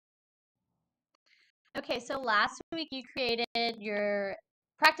Okay, so last week you created your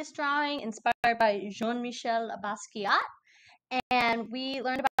practice drawing inspired by Jean-Michel Basquiat, and we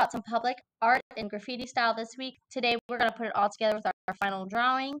learned about some public art and graffiti style this week. Today we're going to put it all together with our final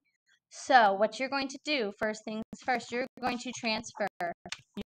drawing. So what you're going to do, first things first, you're going to transfer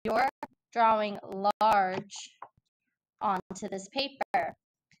your drawing large onto this paper.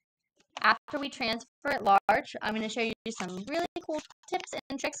 After we transfer it large, I'm going to show you some really cool tips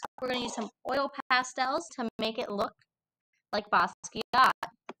and tricks. We're going to use some oil pastels to make it look like Basquiat.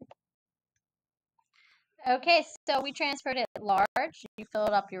 Okay, so we transferred it large. You filled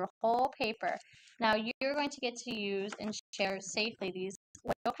up your whole paper. Now you're going to get to use and share safely these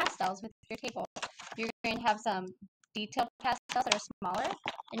oil pastels with your table. You're going to have some detailed pastels that are smaller,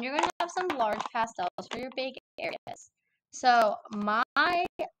 and you're going to have some large pastels for your big areas. So my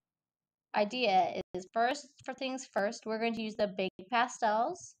idea is first, for things first, we're going to use the big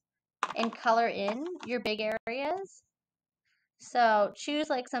pastels and color in your big areas. So choose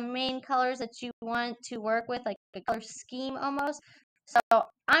like some main colors that you want to work with, like a color scheme almost. So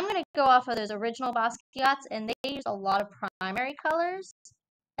I'm going to go off of those original Basquiats, and they use a lot of primary colors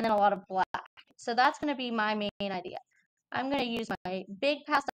and then a lot of black. So that's going to be my main idea. I'm going to use my big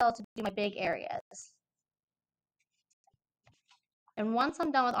pastel to do my big areas. And once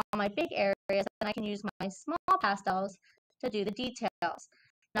I'm done with all my big areas, then I can use my small pastels to do the details.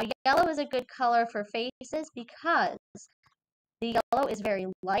 Now yellow is a good color for faces because the yellow is very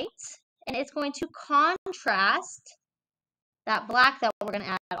light, and it's going to contrast that black that we're going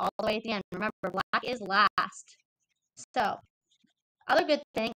to add all the way at the end. Remember, black is last. So, other good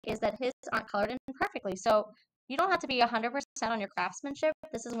thing is that his aren't colored in perfectly. So, you don't have to be 100% on your craftsmanship.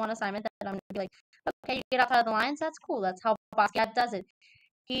 This is one assignment that I'm going to be like, okay, you get outside of the lines, that's cool. That's how Basquiat does it.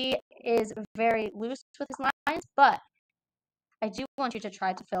 He is very loose with his lines, but I do want you to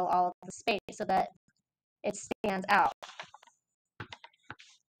try to fill all of the space so that it stands out.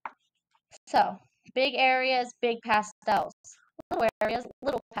 So, big areas, big pastels. Little areas,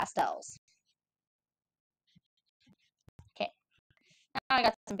 little pastels. Okay, now I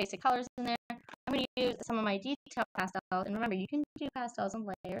got some basic colors in there. I'm going to use some of my detail pastels. And remember, you can do pastels in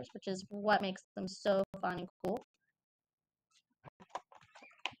layers, which is what makes them so fun and cool.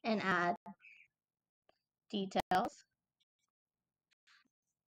 And add details.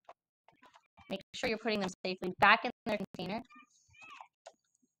 Make sure you're putting them safely back in their container.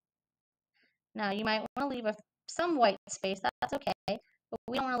 Now, you might want to leave some white space. That's okay. But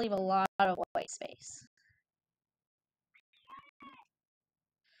we don't want to leave a lot of white space.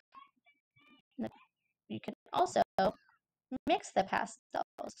 You can also mix the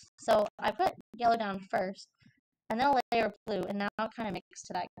pastels. So I put yellow down first, and then a layer of blue, and now it kind of mixed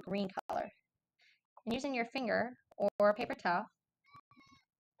to that green color. And using your finger or a paper towel,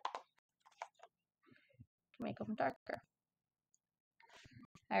 you can make them darker.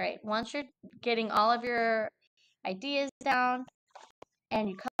 All right, once you're getting all of your ideas down, and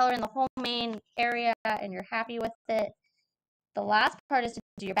you color in the whole main area, and you're happy with it, the last part is to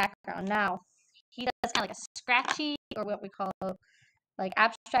do your background. Now, he does kind of like a scratchy, or what we call like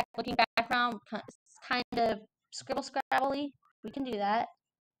abstract looking background, kind of scribble scrabbly. We can do that.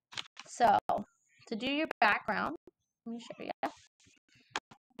 So to do your background, let me show you.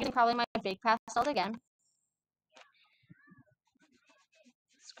 Using probably my big pastels again.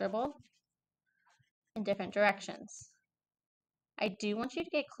 Scribble in different directions. I do want you to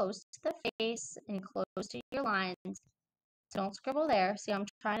get close to the face and close to your lines. So don't scribble there. See, I'm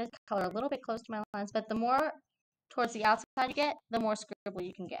trying to color a little bit close to my lines, but the more towards the outside you get, the more scribble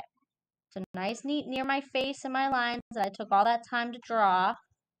you can get. So nice, neat near my face and my lines that I took all that time to draw.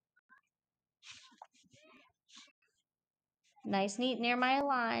 Nice, neat near my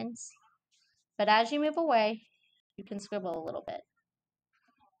lines. But as you move away, you can scribble a little bit.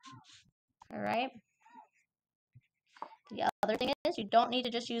 All right. The other thing is you don't need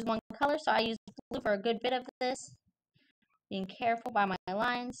to just use one color, so I use blue for a good bit of this. Being careful by my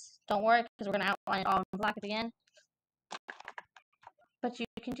lines. Don't worry, because we're going to outline it all in black at the end. But you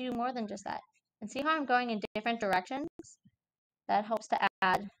can do more than just that. And see how I'm going in different directions? That helps to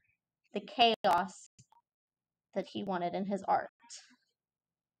add the chaos that he wanted in his art.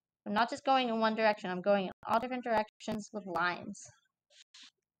 I'm not just going in one direction, I'm going in all different directions with lines,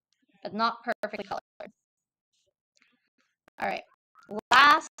 but not perfectly colored. All right,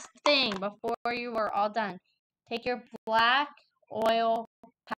 last thing before you are all done. Take your black oil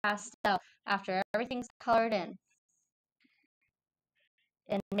pastel after everything's colored in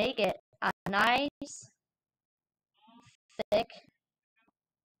and make it a nice, thick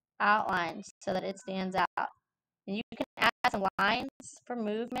outline so that it stands out. And you can add some lines for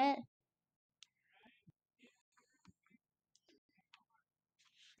movement.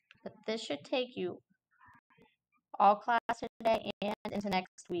 this should take you all class today and into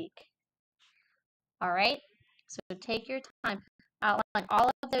next week. All right? So take your time, outline all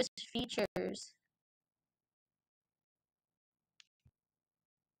of those features,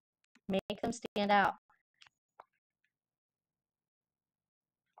 make them stand out.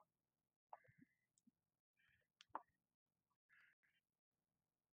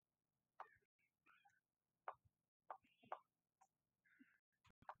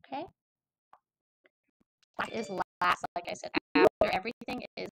 Okay? That is last, like I said, after everything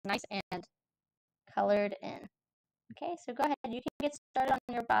is nice and colored in. Okay, so go ahead. You can get started on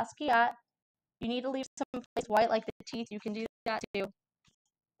your Basquiat. You need to leave some place white like the teeth. You can do that too.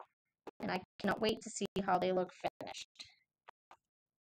 And I cannot wait to see how they look finished.